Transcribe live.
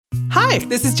Hi,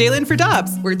 this is Jalen for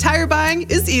Dobbs, where tire buying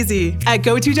is easy. At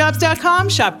GoToDobbs.com,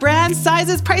 shop brands,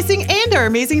 sizes, pricing, and our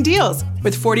amazing deals.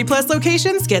 With 40-plus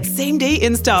locations, get same-day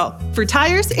install. For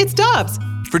tires, it's Dobbs.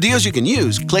 For deals you can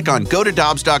use, click on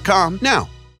GoToDobbs.com now.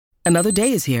 Another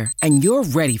day is here, and you're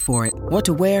ready for it. What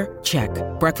to wear? Check.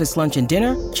 Breakfast, lunch, and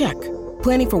dinner? Check.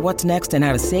 Planning for what's next and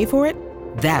how to save for it?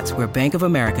 That's where Bank of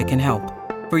America can help.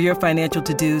 For your financial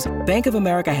to-dos, Bank of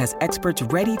America has experts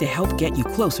ready to help get you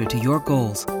closer to your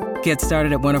goals. Get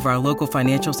started at one of our local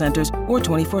financial centers or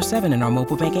 24/7 in our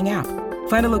mobile banking app.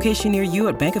 Find a location near you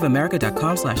at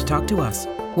bankofamerica.com/talktous.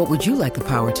 What would you like the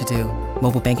power to do?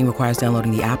 Mobile banking requires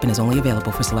downloading the app and is only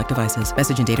available for select devices.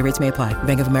 Message and data rates may apply.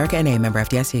 Bank of America N.A., member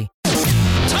FDIC.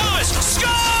 Thomas, score!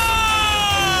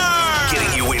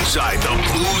 Getting you inside the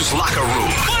Blues locker room.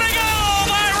 What a goal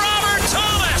by Robert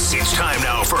Thomas! It's time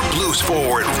now for Blues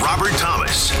forward Robert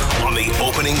Thomas on the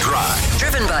opening drive.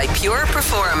 Driven by Pure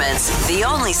Performance, the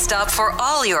only stop for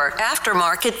all your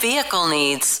aftermarket vehicle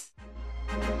needs.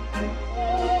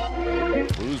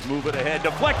 Blues move it ahead,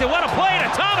 deflected. What a play to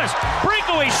Thomas!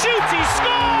 Breakaway shoots, he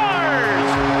scores!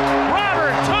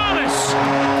 Robert Thomas!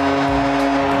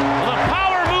 The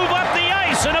power move up the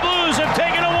ice, and the Blues have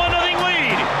taken a 1-0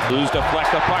 lead. Blues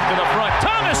deflect the puck to the front.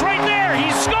 Thomas right there,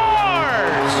 he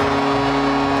scores!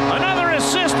 Another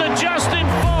assist to Justin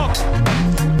Falk.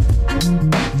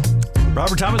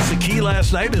 Robert Thomas, the key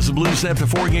last night as the Blues snapped a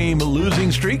 4-game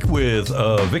losing streak with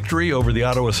a victory over the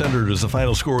Ottawa Senators. The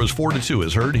final score was 4-2,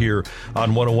 as heard here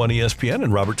on 101 ESPN.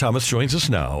 And Robert Thomas joins us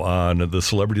now on the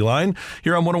Celebrity Line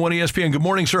here on 101 ESPN. Good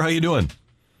morning, sir. How you doing?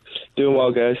 Doing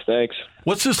well, guys. Thanks.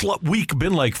 What's this week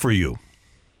been like for you?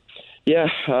 Yeah,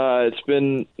 it's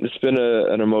been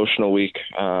an emotional week.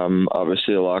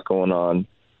 Obviously, a lot going on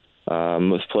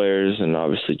with players and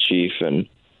obviously Chief and.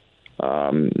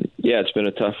 It's been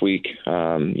a tough week.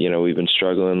 We've been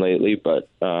struggling lately, but,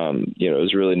 it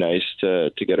was really nice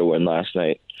to get a win last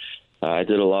night. I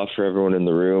did a lot for everyone in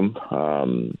the room.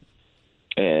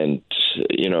 It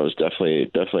was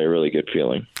definitely a really good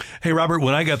feeling. Hey, Robert,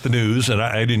 when I got the news, and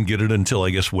I didn't get it until,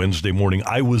 I guess, Wednesday morning,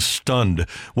 I was stunned.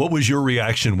 What was your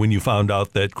reaction when you found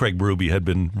out that Craig Berube had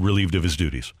been relieved of his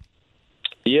duties?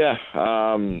 Yeah,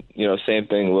 same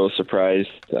thing, a little surprised.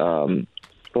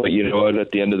 But you know what?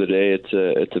 At the end of the day,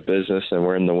 it's a business, and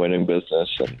we're in the winning business.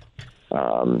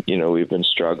 And we've been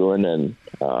struggling, and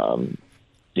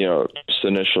just the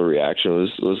initial reaction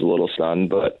was a little stunned,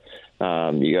 but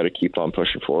you got to keep on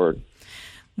pushing forward.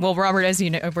 Well, Robert, as you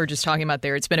know, we're just talking about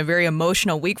there, it's been a very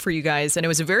emotional week for you guys, and it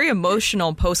was a very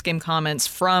emotional post-game comments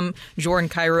from Jordan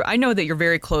Kyrou. I know that you're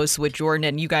very close with Jordan,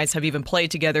 and you guys have even played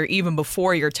together even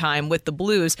before your time with the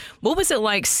Blues. What was it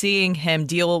like seeing him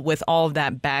deal with all of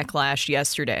that backlash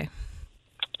yesterday?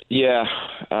 Yeah,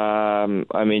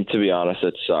 to be honest,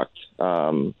 it sucked.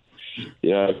 I've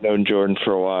known Jordan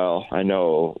for a while. I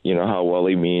know, how well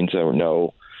he means. I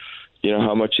know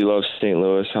how much he loves St.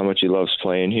 Louis, how much he loves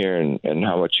playing here, and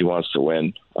how much he wants to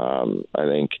win. I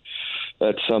think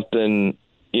that's something,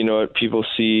 people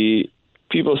see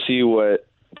what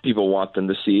people want them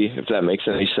to see, if that makes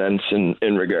any sense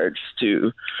in regards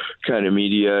to kind of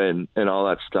media and all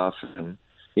that stuff. And,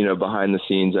 behind the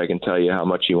scenes, I can tell you how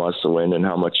much he wants to win and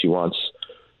how much he wants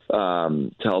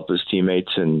to help his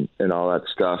teammates and all that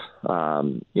stuff. I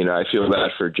feel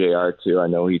bad for JR too. I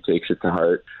know he takes it to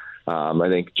heart. I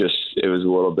think just it was a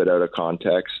little bit out of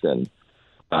context, and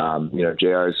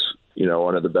JR's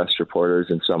one of the best reporters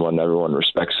and someone everyone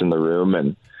respects in the room,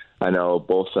 and I know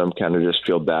both of them kind of just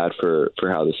feel bad for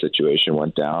how the situation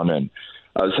went down, and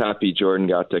I was happy Jordan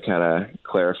got to kind of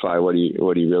clarify what he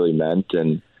really meant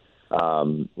and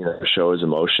show his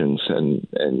emotions and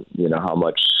how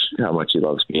much he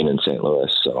loves being in St.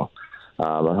 Louis. So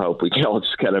I hope we can all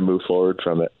just kind of move forward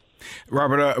from it.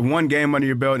 Robert, one game under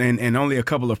your belt and only a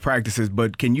couple of practices,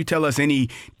 but can you tell us any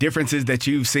differences that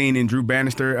you've seen in Drew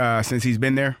Bannister since he's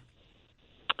been there?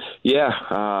 Yeah,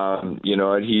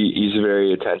 he's a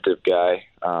very attentive guy,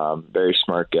 very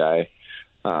smart guy.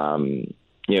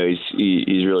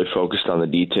 He's really focused on the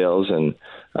details, and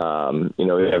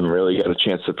we haven't really got a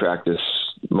chance to practice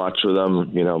much with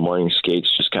him. Morning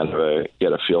skates, just kind of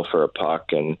get a feel for a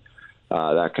puck and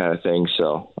that kind of thing.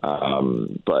 So,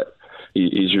 but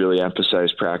he's really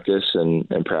emphasized practice and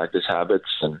practice habits,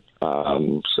 and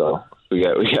so we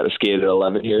got to skate at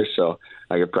 11 here. So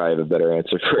I could probably have a better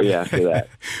answer for you after that.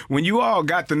 When you all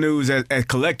got the news as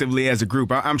collectively as a group,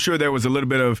 I'm sure there was a little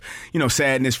bit of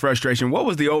sadness, frustration. What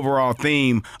was the overall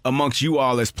theme amongst you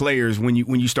all as players when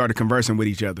you started conversing with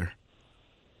each other?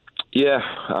 Yeah,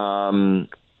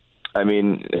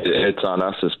 it's on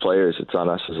us as players. It's on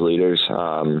us as leaders.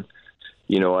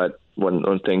 You know what?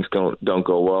 when things don't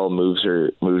go well, moves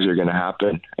are going to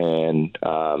happen, and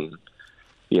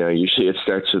usually it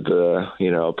starts with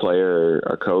a player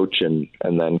or a coach, and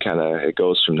then kind of it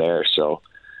goes from there. So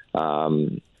I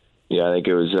think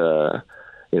it was a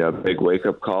big wake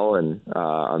up call, and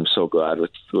I'm so glad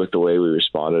with the way we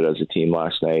responded as a team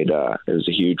last night. It was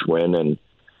a huge win, and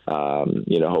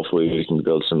hopefully we can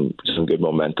build some good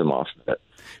momentum off of it.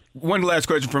 One last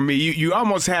question from me. You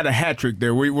almost had a hat trick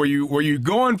there. Were you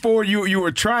going for it? You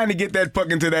were trying to get that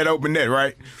puck into that open net,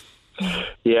 right?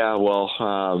 Yeah, well,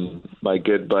 my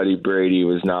good buddy Brady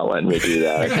was not letting me do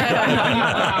that.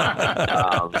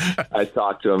 I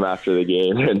talked to him after the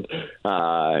game, and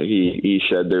he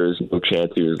said there was no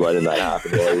chance he was letting that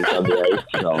happen while he was on the ice.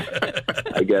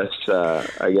 So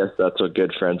I guess that's what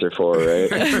good friends are for, right?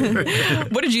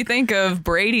 What did you think of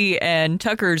Brady and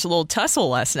Tucker's little tussle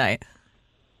last night?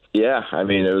 Yeah, I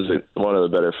mean, it was one of the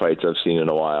better fights I've seen in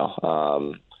a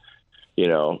while.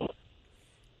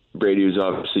 Brady was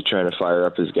obviously trying to fire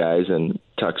up his guys, and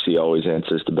Tuxie always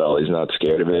answers the bell. He's not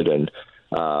scared of it, and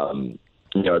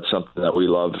it's something that we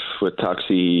love with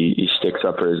Tuxie. He sticks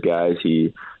up for his guys.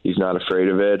 He's not afraid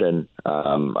of it, and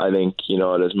I think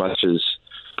as much as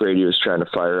Brady was trying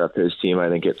to fire up his team, I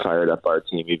think it fired up our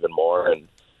team even more. And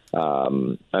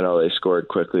I know they scored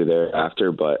quickly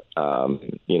thereafter, but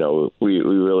we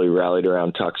really rallied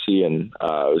around Tuxie, and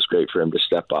it was great for him to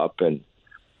step up, and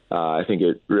I think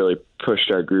it really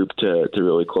pushed our group to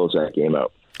really close that game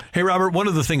out. Hey, Robert, one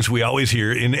of the things we always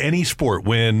hear in any sport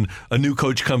when a new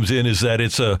coach comes in is that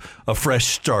it's a fresh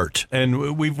start.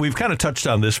 And we've kind of touched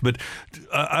on this, but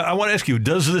I want to ask you,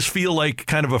 does this feel like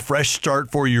kind of a fresh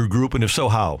start for your group? And if so,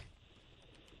 how?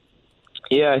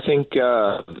 Yeah, I think,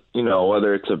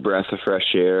 whether it's a breath of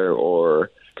fresh air or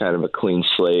kind of a clean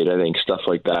slate, I think stuff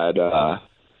like that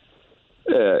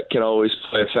can always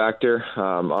play a factor.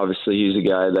 Obviously, he's a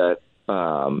guy that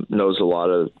knows a lot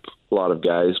of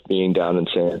guys being down in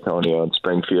San Antonio and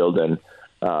Springfield, and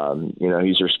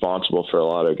he's responsible for a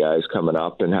lot of guys coming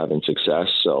up and having success.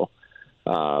 So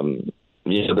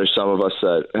there's some of us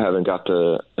that haven't got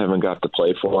to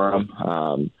play for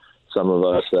him. Some of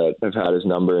us that have had his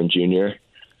number in junior,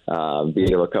 beat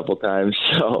him a couple times.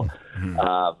 So,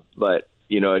 but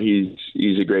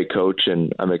he's a great coach,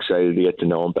 and I'm excited to get to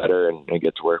know him better and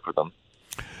get to work with him.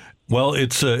 Well,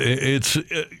 it's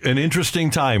an interesting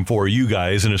time for you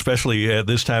guys, and especially at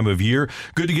this time of year.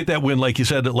 Good to get that win, like you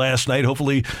said, last night.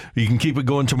 Hopefully you can keep it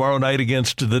going tomorrow night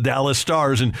against the Dallas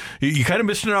Stars. And you kind of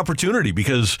missed an opportunity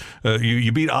because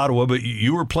you beat Ottawa, but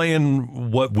you were playing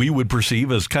what we would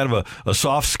perceive as kind of a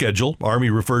soft schedule. Army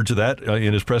referred to that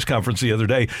in his press conference the other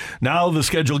day. Now the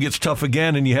schedule gets tough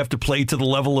again, and you have to play to the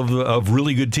level of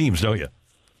really good teams, don't you?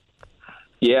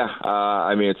 Yeah,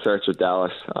 it starts with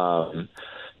Dallas.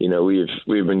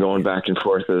 We've been going back and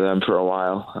forth with them for a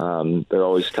while. They're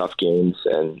always tough games,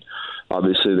 and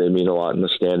obviously they mean a lot in the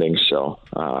standings. So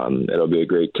it'll be a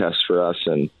great test for us,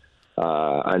 and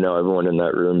I know everyone in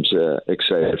that room's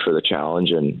excited for the challenge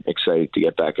and excited to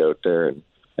get back out there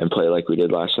and play like we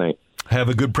did last night. Have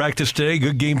a good practice today,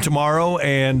 good game tomorrow,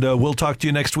 and we'll talk to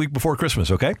you next week before Christmas,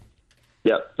 okay?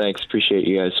 Yep, thanks. Appreciate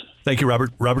you guys. Thank you,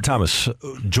 Robert. Robert Thomas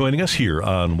joining us here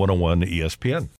on 101 ESPN.